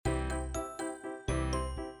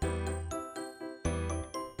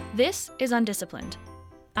This is UnDisciplined.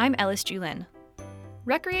 I'm Ellis Julin.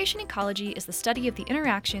 Recreation ecology is the study of the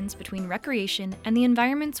interactions between recreation and the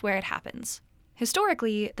environments where it happens.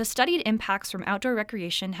 Historically, the studied impacts from outdoor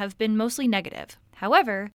recreation have been mostly negative.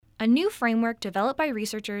 However, a new framework developed by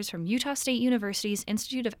researchers from Utah State University's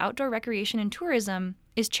Institute of Outdoor Recreation and Tourism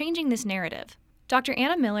is changing this narrative. Dr.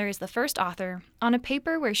 Anna Miller is the first author on a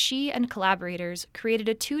paper where she and collaborators created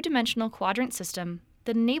a two-dimensional quadrant system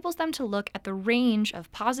that enables them to look at the range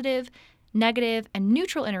of positive, negative, and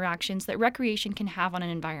neutral interactions that recreation can have on an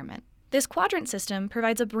environment. This quadrant system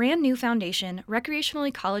provides a brand new foundation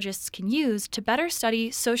recreational ecologists can use to better study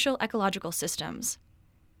social ecological systems.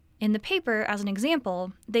 In the paper, as an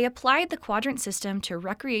example, they applied the quadrant system to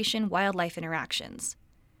recreation-wildlife interactions.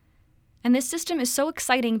 And this system is so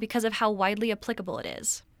exciting because of how widely applicable it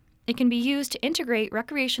is. It can be used to integrate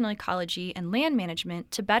recreational ecology and land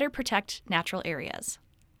management to better protect natural areas.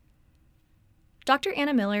 Dr.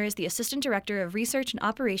 Anna Miller is the Assistant Director of Research and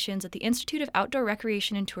Operations at the Institute of Outdoor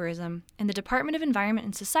Recreation and Tourism in the Department of Environment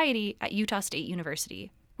and Society at Utah State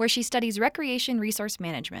University, where she studies recreation resource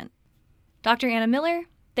management. Dr. Anna Miller,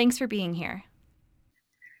 thanks for being here.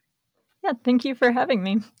 Yeah, thank you for having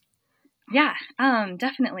me. Yeah,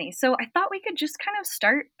 definitely. So I thought we could just kind of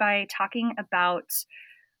start by talking about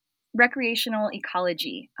recreational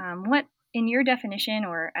ecology. What, in your definition,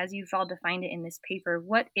 or as you've all defined it in this paper,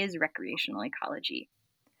 what is recreational ecology?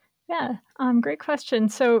 Yeah, great question.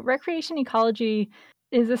 So recreation ecology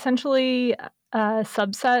is essentially a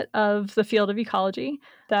subset of the field of ecology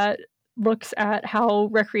that looks at how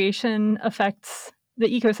recreation affects the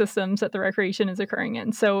ecosystems that the recreation is occurring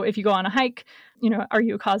in. So if you go on a hike, are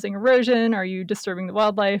you causing erosion? Are you disturbing the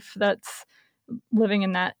wildlife that's living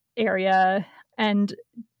in that area? And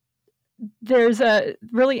there's a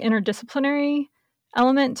really interdisciplinary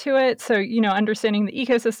element to it. So, understanding the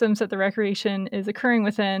ecosystems that the recreation is occurring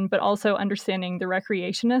within, but also understanding the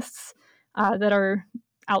recreationists that are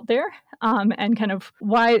out there and kind of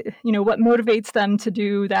why, what motivates them to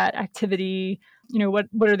do that activity. What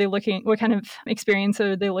are they what kind of experience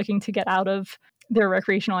are they looking to get out of their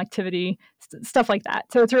recreational activity, stuff like that.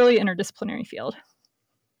 So it's a really interdisciplinary field.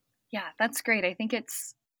 Yeah, that's great. I think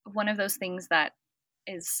it's one of those things that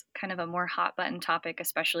is kind of a more hot button topic,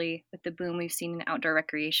 especially with the boom we've seen in outdoor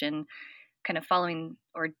recreation kind of following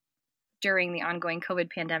or during the ongoing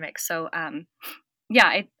COVID pandemic. So I'm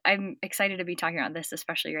excited to be talking about this,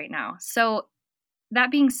 especially right now. So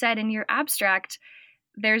that being said, in your abstract,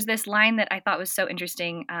 there's this line that I thought was so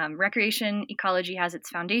interesting. Recreation ecology has its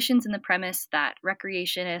foundations in the premise that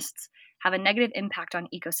recreationists have a negative impact on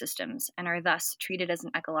ecosystems and are thus treated as an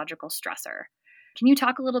ecological stressor. Can you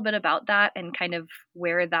talk a little bit about that and kind of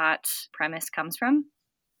where that premise comes from?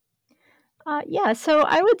 So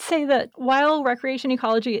I would say that while recreation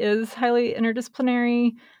ecology is highly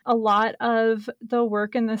interdisciplinary, a lot of the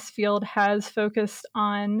work in this field has focused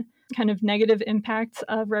on kind of negative impacts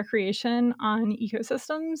of recreation on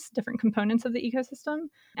ecosystems, different components of the ecosystem.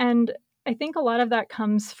 And I think a lot of that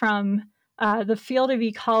comes from the field of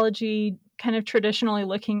ecology kind of traditionally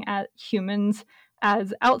looking at humans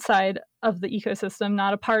as outside of the ecosystem,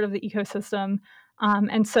 not a part of the ecosystem.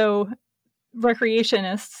 And so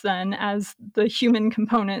recreationists then, as the human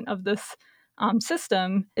component of this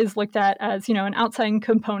system, is looked at as, an outside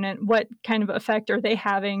component. What kind of effect are they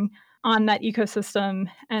having on that ecosystem?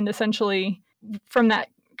 And essentially, from that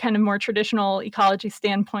kind of more traditional ecology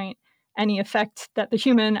standpoint, any effect that the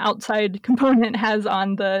human outside component has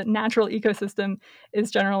on the natural ecosystem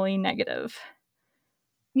is generally negative.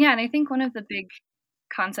 Yeah, and I think one of the big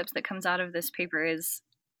concepts that comes out of this paper is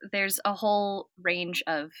there's a whole range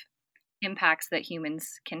of impacts that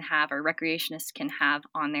humans can have or recreationists can have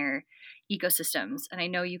on their ecosystems. And I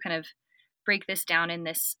know you kind of break this down in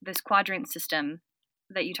this quadrant system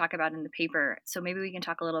that you talk about in the paper. So maybe we can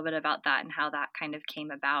talk a little bit about that and how that kind of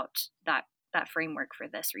came about, that framework for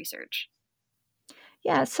this research.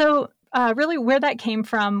 Yeah, so really where that came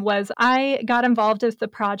from was I got involved with the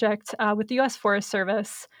project with the U.S. Forest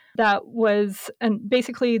Service that was, and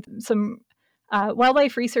basically some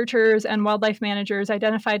wildlife researchers and wildlife managers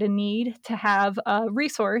identified a need to have a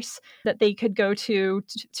resource that they could go to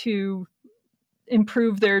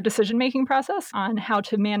improve their decision-making process on how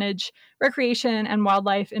to manage recreation and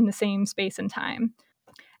wildlife in the same space and time.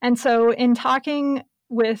 And so in talking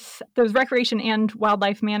with those recreation and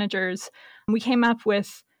wildlife managers, we came up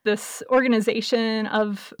with this organization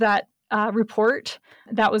of that report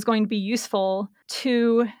that was going to be useful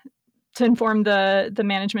to inform the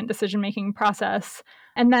management decision-making process.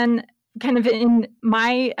 And then kind of in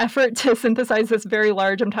my effort to synthesize this very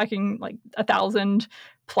large, I'm talking like 1,000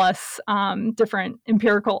 plus different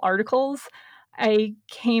empirical articles, I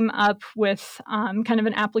came up with kind of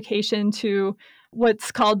an application to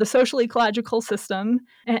what's called the social ecological system,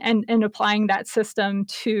 and applying that system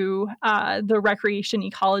to the recreation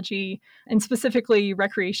ecology, and specifically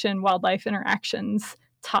recreation wildlife interactions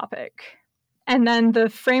topic. And then the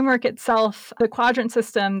framework itself, the quadrant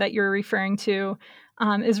system that you're referring to,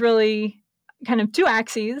 is really kind of two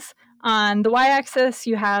axes. On the y-axis,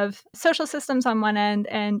 you have social systems on one end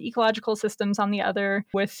and ecological systems on the other,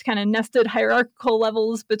 with kind of nested hierarchical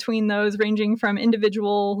levels between those, ranging from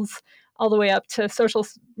individuals all the way up to social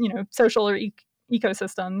or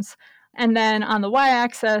ecosystems. And then on the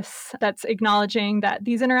y-axis, that's acknowledging that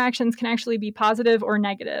these interactions can actually be positive or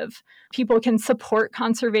negative. People can support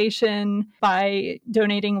conservation by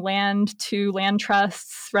donating land to land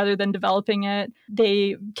trusts rather than developing it.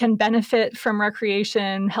 They can benefit from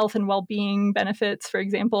recreation. Health and well-being benefits, for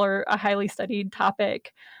example, are a highly studied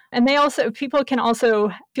topic. And people can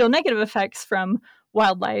also feel negative effects from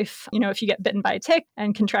wildlife. If you get bitten by a tick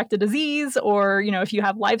and contract a disease, or, if you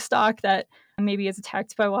have livestock that maybe is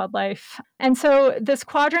attacked by wildlife. And so this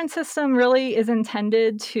quadrant system really is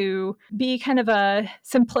intended to be kind of a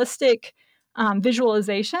simplistic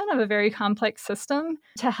visualization of a very complex system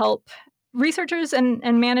to help researchers and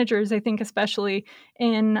managers, I think, especially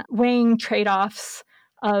in weighing trade-offs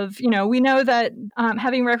of, we know that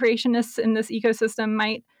having recreationists in this ecosystem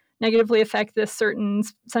might negatively affect this certain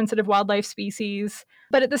sensitive wildlife species.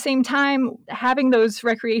 But at the same time, having those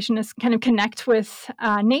recreationists kind of connect with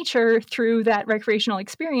nature through that recreational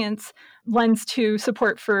experience lends to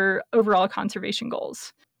support for overall conservation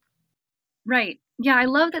goals. Right. Yeah, I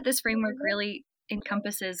love that this framework really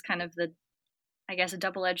encompasses kind of a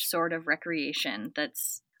double-edged sword of recreation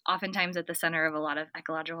that's oftentimes at the center of a lot of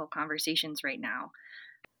ecological conversations right now.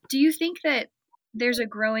 Do you think that there's a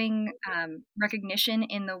growing recognition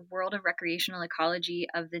in the world of recreational ecology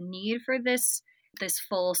of the need for this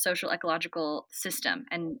full social ecological system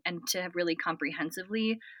and to really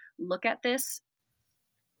comprehensively look at this?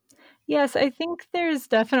 Yes, I think there's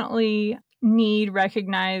definitely need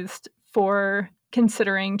recognized for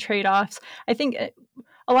considering trade-offs. I think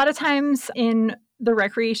a lot of times in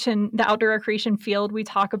the outdoor recreation field, we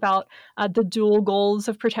talk about the dual goals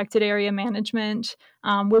of protected area management,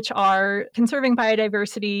 which are conserving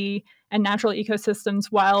biodiversity and natural ecosystems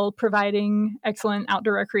while providing excellent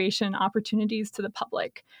outdoor recreation opportunities to the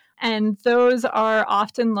public. And those are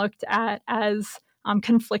often looked at as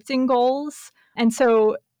conflicting goals. And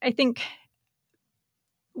so I think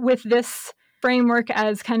with this framework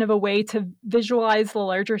as kind of a way to visualize the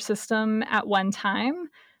larger system at one time,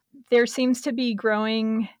 there seems to be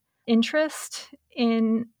growing interest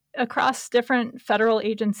across different federal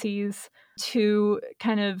agencies to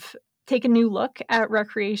kind of take a new look at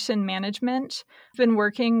recreation management. I've been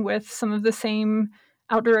working with some of the same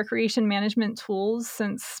outdoor recreation management tools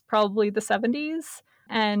since probably the 70s,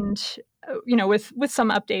 and with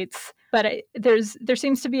some updates. But there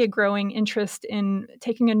seems to be a growing interest in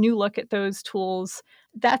taking a new look at those tools.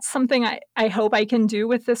 That's something I hope I can do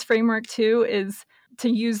with this framework too, is to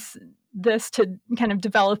use this to kind of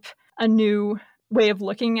develop a new way of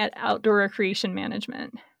looking at outdoor recreation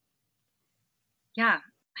management. Yeah,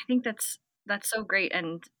 I think that's so great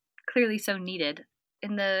and clearly so needed.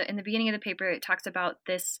 In the beginning of the paper, it talks about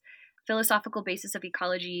this philosophical basis of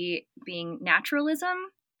ecology being naturalism.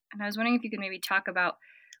 And I was wondering if you could maybe talk about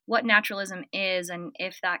what naturalism is, and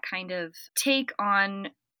if that kind of take on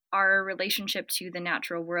our relationship to the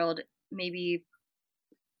natural world maybe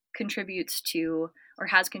contributes to, or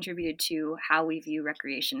has contributed to, how we view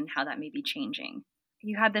recreation and how that may be changing.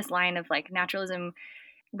 You had this line of naturalism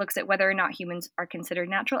looks at whether or not humans are considered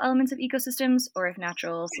natural elements of ecosystems, or if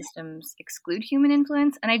natural systems exclude human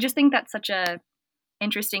influence. And I just think that's such a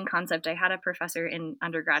interesting concept. I had a professor in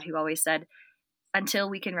undergrad who always said, until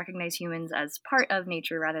we can recognize humans as part of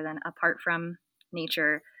nature rather than apart from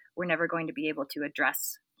nature, we're never going to be able to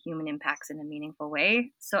address human impacts in a meaningful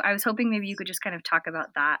way. So I was hoping maybe you could just kind of talk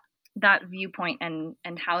about that viewpoint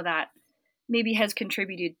and how that maybe has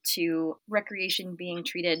contributed to recreation being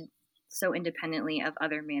treated so independently of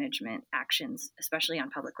other management actions, especially on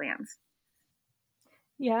public lands.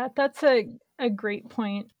 Yeah, that's a great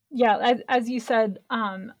point. Yeah, as you said,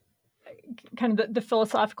 kind of the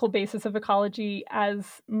philosophical basis of ecology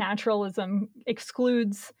as naturalism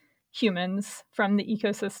excludes humans from the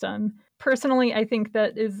ecosystem. Personally, I think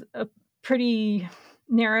that is a pretty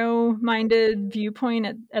narrow-minded viewpoint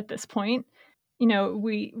at this point.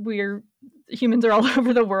 Humans are all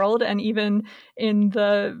over the world, and even in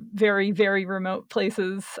the very, very remote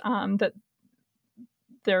places that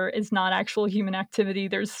there is not actual human activity,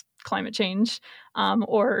 there's climate change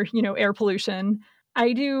or air pollution.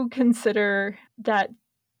 I do consider that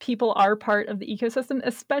people are part of the ecosystem,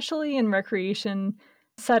 especially in recreation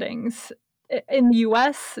settings. In the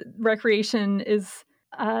US, recreation is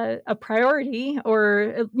a priority,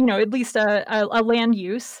 or at least a land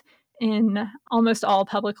use in almost all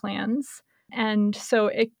public lands. And so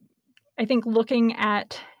I think looking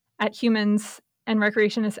at humans and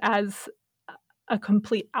recreationists as a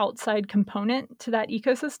complete outside component to that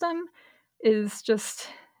ecosystem is just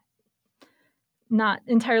not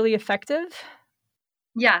entirely effective.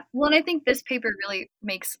 Yeah. Well, and I think this paper really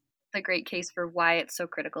makes the great case for why it's so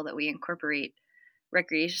critical that we incorporate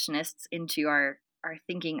recreationists into our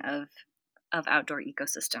thinking of outdoor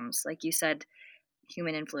ecosystems. Like you said,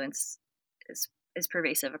 human influence is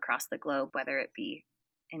pervasive across the globe, whether it be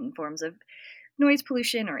in forms of noise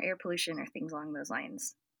pollution or air pollution or things along those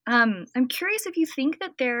lines. I'm curious if you think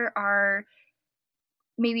that there are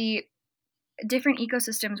maybe different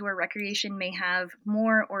ecosystems where recreation may have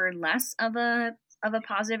more or less of a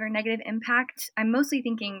positive or negative impact. I'm mostly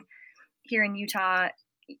thinking here in Utah,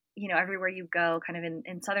 everywhere you go, kind of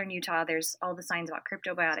in southern Utah, there's all the signs about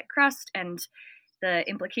cryptobiotic crust, and the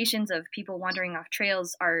implications of people wandering off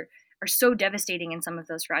trails are so devastating in some of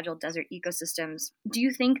those fragile desert ecosystems. Do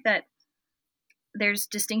you think that there's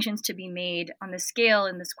distinctions to be made on the scale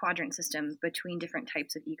in this quadrant system between different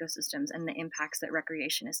types of ecosystems and the impacts that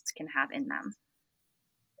recreationists can have in them?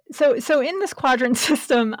 So in this quadrant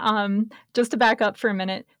system, just to back up for a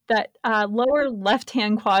minute, that lower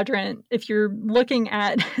left-hand quadrant, if you're looking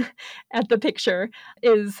at at the picture,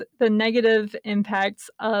 is the negative impacts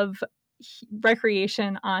of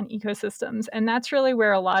recreation on ecosystems. And that's really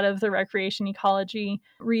where a lot of the recreation ecology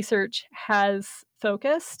research has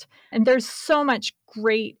focused. And there's so much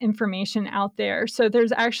great information out there. So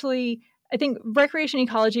there's actually, I think recreation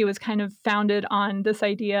ecology was kind of founded on this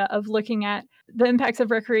idea of looking at the impacts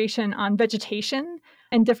of recreation on vegetation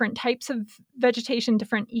and different types of vegetation,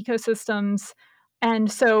 different ecosystems.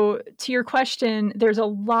 And so to your question, there's a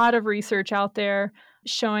lot of research out there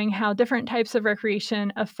showing how different types of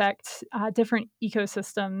recreation affect different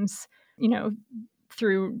ecosystems,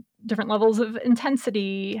 through different levels of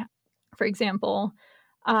intensity, for example.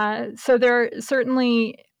 So there are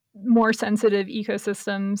certainly more sensitive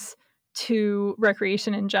ecosystems to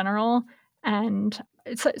recreation in general, and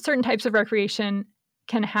certain types of recreation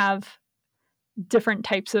can have different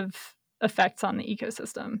types of effects on the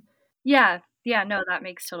ecosystem. Yeah, no, that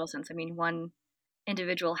makes total sense. I mean, one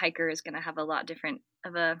individual hiker is going to have a lot different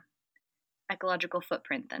of a ecological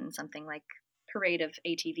footprint than something like parade of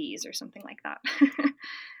ATVs or something like that,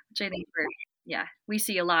 which I think we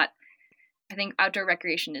see a lot. I think outdoor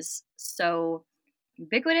recreation is so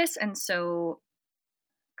ubiquitous and so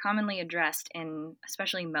commonly addressed in,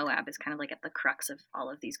 especially Moab is kind of like at the crux of all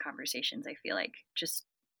of these conversations. I feel like, just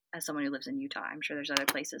as someone who lives in Utah, I'm sure there's other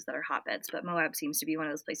places that are hotbeds, but Moab seems to be one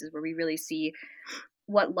of those places where we really see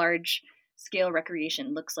what large scale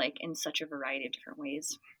recreation looks like in such a variety of different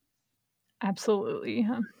ways. Absolutely.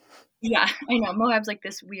 Huh? Yeah, I know. Moab's like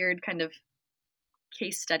this weird kind of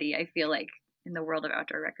case study, I feel like, in the world of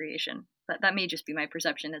outdoor recreation. But that may just be my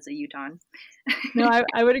perception as a Utahn. No,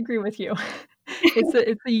 I would agree with you. It's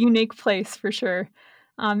a unique place for sure.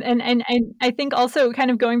 And I think also, kind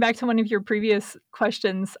of going back to one of your previous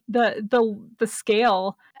questions, the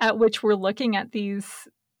scale at which we're looking at these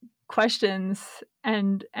questions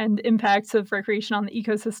and impacts of recreation on the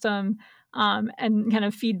ecosystem, and kind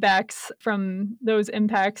of feedbacks from those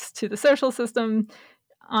impacts to the social system,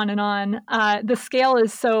 on and on. The scale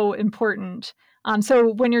is so important.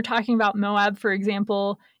 So when you're talking about Moab, for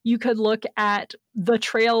example, you could look at the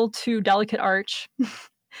trail to Delicate Arch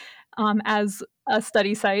as a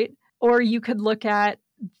study site, or you could look at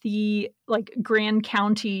the Grand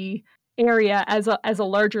County area as a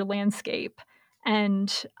larger landscape.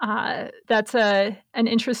 And that's an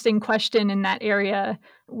interesting question in that area,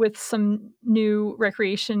 with some new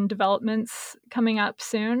recreation developments coming up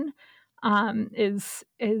soon.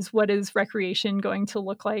 Is what is recreation going to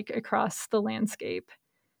look like across the landscape?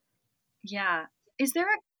 Yeah. Is there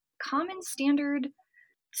a common standard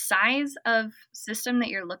size of system that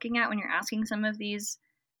you're looking at when you're asking some of these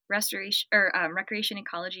restoration or recreation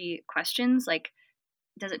ecology questions? Like,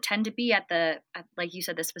 does it tend to be at like you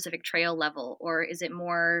said, the specific trail level, or is it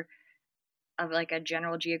more of like a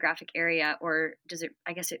general geographic area, or does it,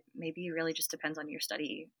 I guess it maybe really just depends on your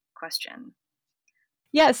study question?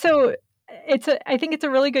 Yeah, so I think it's a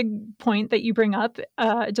really good point that you bring up,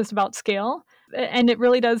 just about scale. And it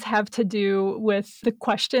really does have to do with the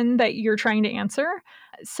question that you're trying to answer.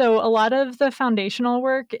 So a lot of the foundational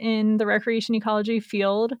work in the recreation ecology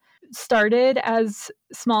field started as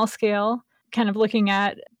small scale, kind of looking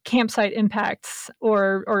at campsite impacts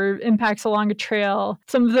or impacts along a trail.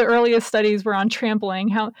 Some of the earliest studies were on trampling,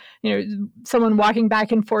 how someone walking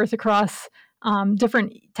back and forth across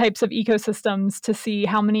different types of ecosystems to see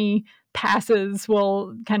how many passes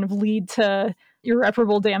will kind of lead to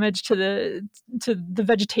irreparable damage to the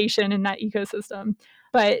vegetation in that ecosystem.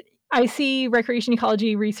 But I see recreation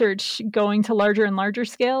ecology research going to larger and larger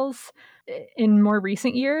scales in more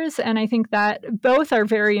recent years, and I think that both are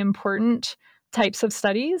very important types of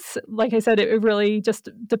studies. Like I said, it really just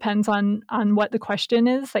depends on what the question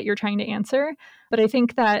is that you're trying to answer. But I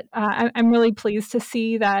think that I'm really pleased to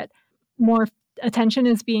see that more attention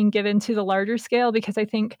is being given to the larger scale, because I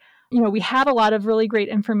think we have a lot of really great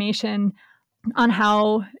information on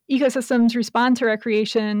how ecosystems respond to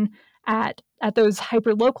recreation at those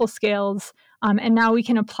hyperlocal scales, and now we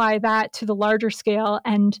can apply that to the larger scale.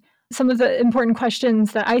 And some of the important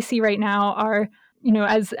questions that I see right now are,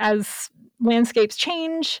 as landscapes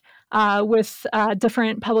change with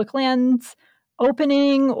different public lands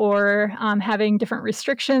opening or having different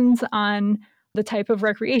restrictions on the type of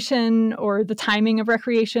recreation or the timing of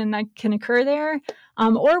recreation that can occur there,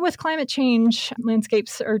 or with climate change,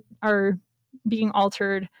 landscapes are being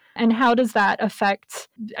altered. And how does that affect,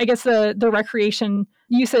 I guess, the recreation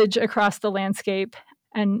usage across the landscape,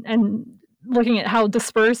 and looking at how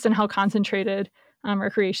dispersed and how concentrated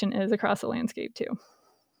recreation is across the landscape too.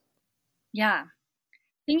 Yeah.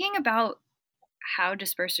 Thinking about how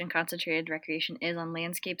dispersed and concentrated recreation is on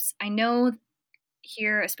landscapes, I know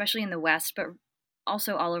here, especially in the West, but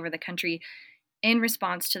also all over the country, in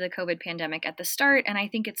response to the COVID pandemic at the start, and I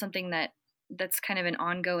think it's something that's kind of an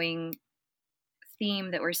ongoing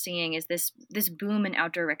theme that we're seeing, is this boom in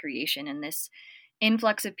outdoor recreation and this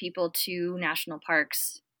influx of people to national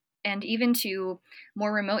parks and even to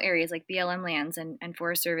more remote areas like BLM lands and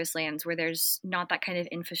Forest Service lands, where there's not that kind of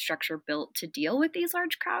infrastructure built to deal with these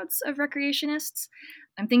large crowds of recreationists.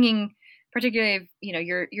 I'm thinking particularly of,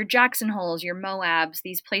 your Jackson Holes, your Moabs,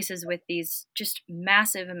 these places with these just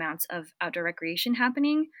massive amounts of outdoor recreation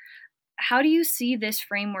happening. How do you see this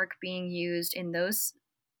framework being used in those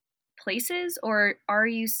places? Or are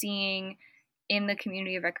you seeing in the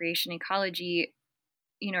community of recreation ecology,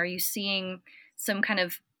 are you seeing some kind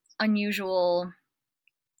of unusual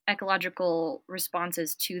ecological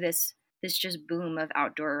responses to this just boom of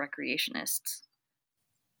outdoor recreationists?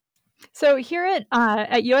 So here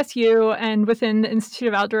at USU and within the Institute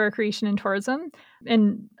of Outdoor Recreation and Tourism,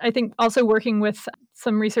 and I think also working with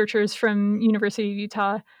some researchers from University of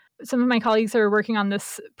Utah, some of my colleagues are working on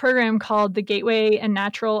this program called the Gateway and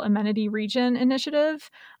Natural Amenity Region Initiative.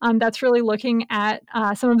 That's really looking at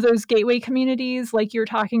some of those gateway communities, like you were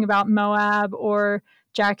talking about, Moab or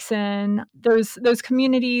Jackson, those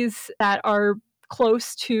communities that are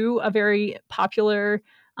close to a very popular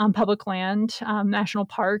public land, national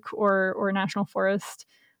park or national forest,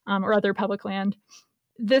 or other public land.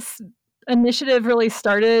 This initiative really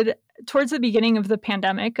started towards the beginning of the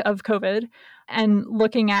pandemic of COVID, and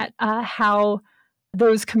looking at how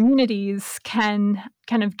those communities can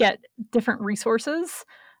kind of get different resources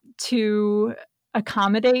to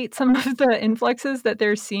accommodate some of the influxes that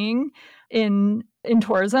they're seeing in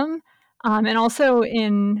tourism, and also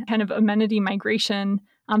in kind of amenity migration,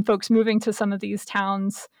 folks moving to some of these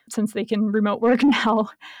towns since they can remote work now.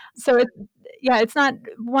 So it's not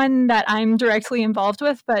one that I'm directly involved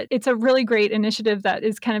with, but it's a really great initiative that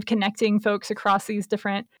is kind of connecting folks across these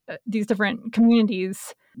different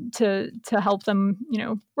communities to help them,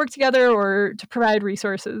 work together or to provide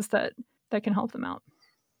resources that can help them out.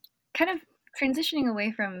 Kind of transitioning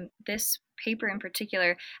away from this paper in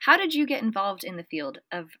particular, how did you get involved in the field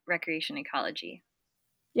of recreation ecology?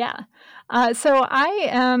 Yeah. So I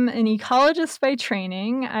am an ecologist by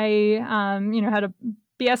training. I, had a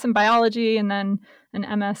BS in biology and then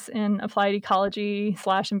an MS in applied ecology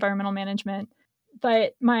 / environmental management.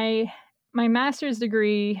 But my master's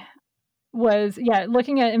degree was,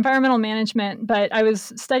 looking at environmental management, but I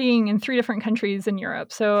was studying in 3 different countries in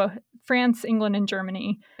Europe. So France, England, and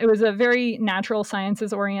Germany. It was a very natural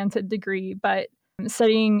sciences oriented degree, but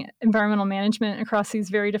studying environmental management across these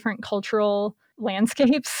very different cultural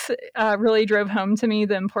landscapes really drove home to me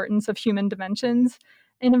the importance of human dimensions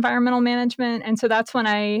in environmental management. And so that's when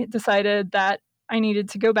I decided that I needed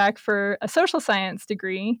to go back for a social science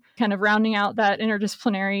degree, kind of rounding out that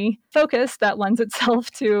interdisciplinary focus that lends itself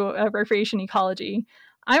to recreation ecology.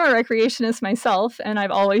 I'm a recreationist myself, and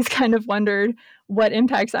I've always kind of wondered what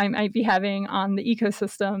impacts I might be having on the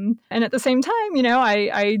ecosystem. And at the same time,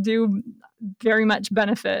 I do very much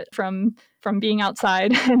benefit from from being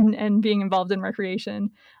outside and being involved in recreation.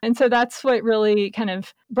 And so that's what really kind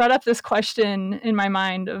of brought up this question in my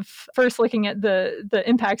mind of first looking at the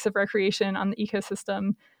impacts of recreation on the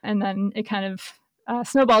ecosystem, and then it kind of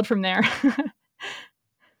snowballed from there.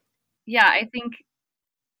 Yeah, I think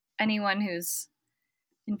anyone who's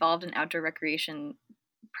involved in outdoor recreation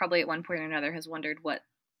probably at one point or another has wondered what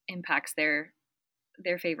impacts their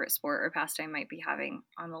favorite sport or pastime might be having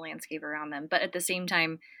on the landscape around them, but at the same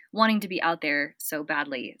time wanting to be out there so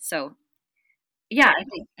badly. So yeah, I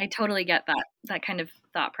think I totally get that kind of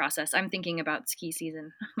thought process. I'm thinking about ski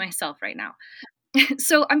season myself right now.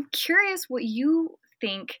 So I'm curious what you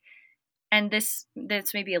think, and this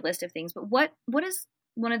may be a list of things, but what is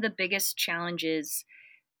one of the biggest challenges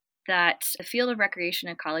that the field of recreation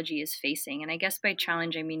ecology is facing? And I guess by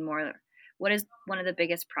challenge I mean more, what is one of the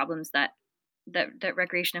biggest problems that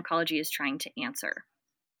recreation ecology is trying to answer?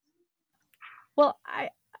 Well,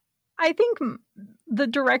 I think the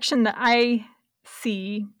direction that I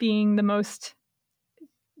see being the most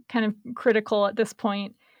kind of critical at this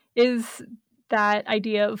point is that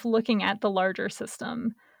idea of looking at the larger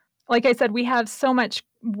system. Like I said, we have so much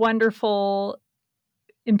wonderful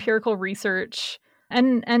empirical research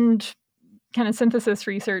and kind of synthesis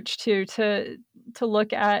research too to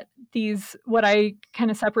look at these, what I kind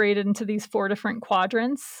of separated into these 4 different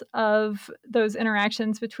quadrants of those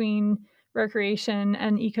interactions between recreation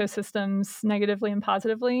and ecosystems negatively and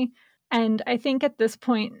positively. And I think at this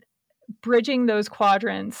point, bridging those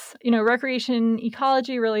quadrants, recreation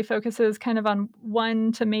ecology really focuses kind of on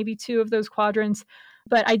 1 to maybe 2 of those quadrants,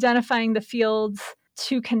 but identifying the fields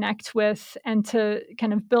to connect with and to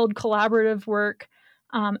kind of build collaborative work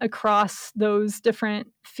across those different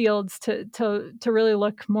fields to really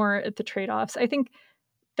look more at the trade-offs. I think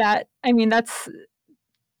that,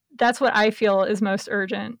 that's what I feel is most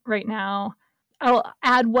urgent right now. I'll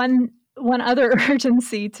add one other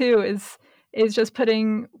urgency too is just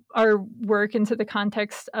putting our work into the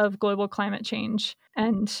context of global climate change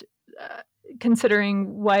and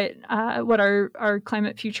considering what our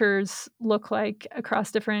climate futures look like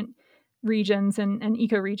across different regions and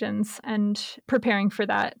ecoregions, and preparing for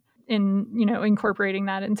that in incorporating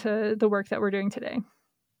that into the work that we're doing today.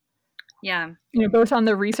 Yeah. Both on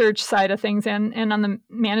the research side of things and on the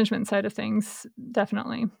management side of things,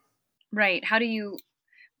 definitely. Right. How do you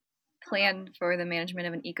plan for the management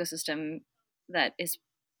of an ecosystem that is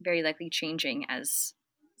very likely changing as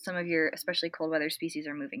some of your especially cold weather species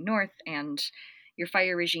are moving north and your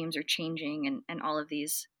fire regimes are changing, and all of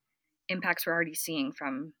these impacts we're already seeing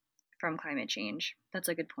from climate change? That's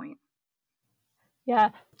a good point. Yeah.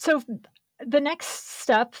 So the next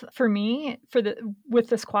step for me with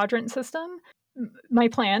this quadrant system, my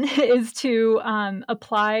plan is to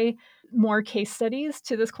apply more case studies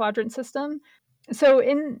to this quadrant system. So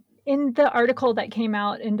in the article that came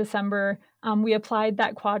out in December, we applied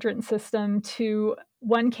that quadrant system to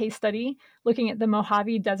 1 case study looking at the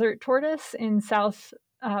Mojave Desert tortoise in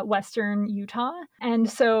southwestern Utah. And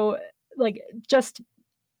so, just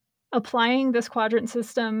applying this quadrant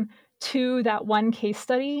system to that 1 case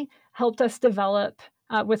study helped us develop,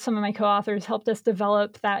 with some of my co-authors, helped us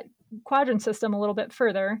develop that quadrant system a little bit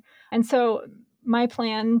further. And so my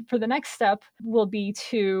plan for the next step will be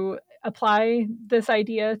to apply this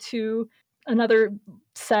idea to another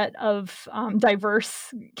set of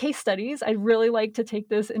diverse case studies. I'd really like to take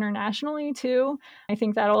this internationally too. I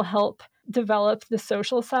think that'll help develop the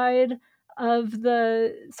social side of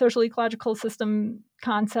the social ecological system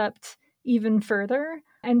concept even further.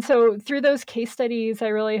 And so through those case studies, I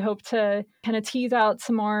really hope to kind of tease out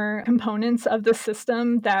some more components of the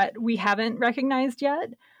system that we haven't recognized yet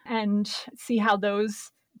and see how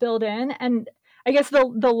those build in. And I guess the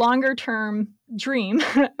longer term dream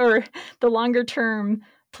or the longer term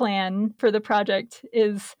plan for the project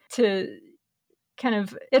is to kind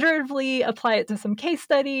of iteratively apply it to some case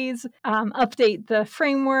studies, update the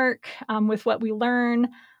framework with what we learn,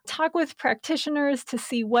 talk with practitioners to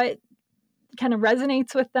see what kind of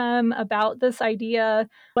resonates with them about this idea,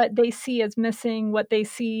 what they see as missing, what they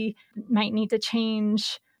see might need to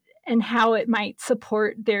change, and how it might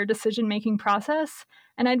support their decision-making process.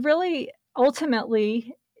 And I'd really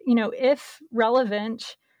ultimately, if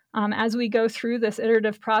relevant, as we go through this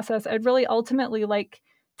iterative process, I'd really ultimately like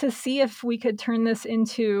to see if we could turn this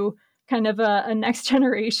into kind of a next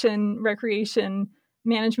generation recreation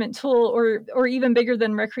management tool, or even bigger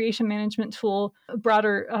than recreation management tool, a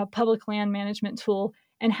broader public land management tool,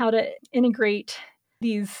 and how to integrate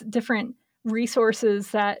these different resources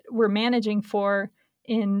that we're managing for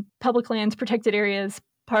in public lands, protected areas,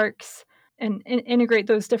 parks, and integrate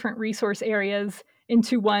those different resource areas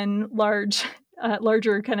into one large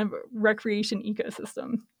larger kind of recreation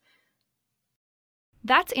ecosystem.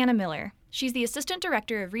 That's Anna Miller. She's the Assistant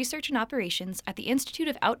Director of Research and Operations at the Institute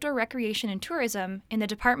of Outdoor Recreation and Tourism in the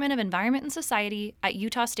Department of Environment and Society at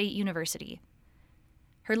Utah State University.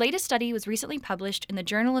 Her latest study was recently published in the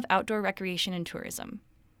Journal of Outdoor Recreation and Tourism.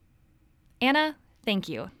 Anna, thank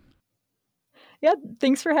you. Yeah,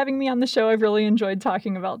 thanks for having me on the show. I've really enjoyed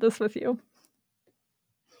talking about this with you.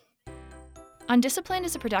 UnDisciplined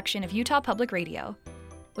is a production of Utah Public Radio,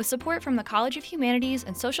 with support from the College of Humanities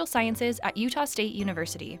and Social Sciences at Utah State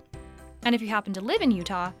University. And if you happen to live in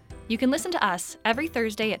Utah, you can listen to us every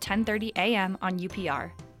Thursday at 10:30 a.m. on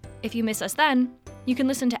UPR. If you miss us then, you can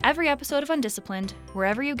listen to every episode of UnDisciplined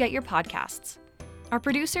wherever you get your podcasts. Our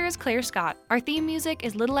producer is Claire Scott. Our theme music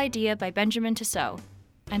is Little Idea by Benjamin Tissot.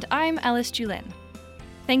 And I'm Ellis Julin.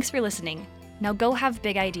 Thanks for listening. Now go have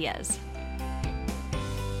big ideas.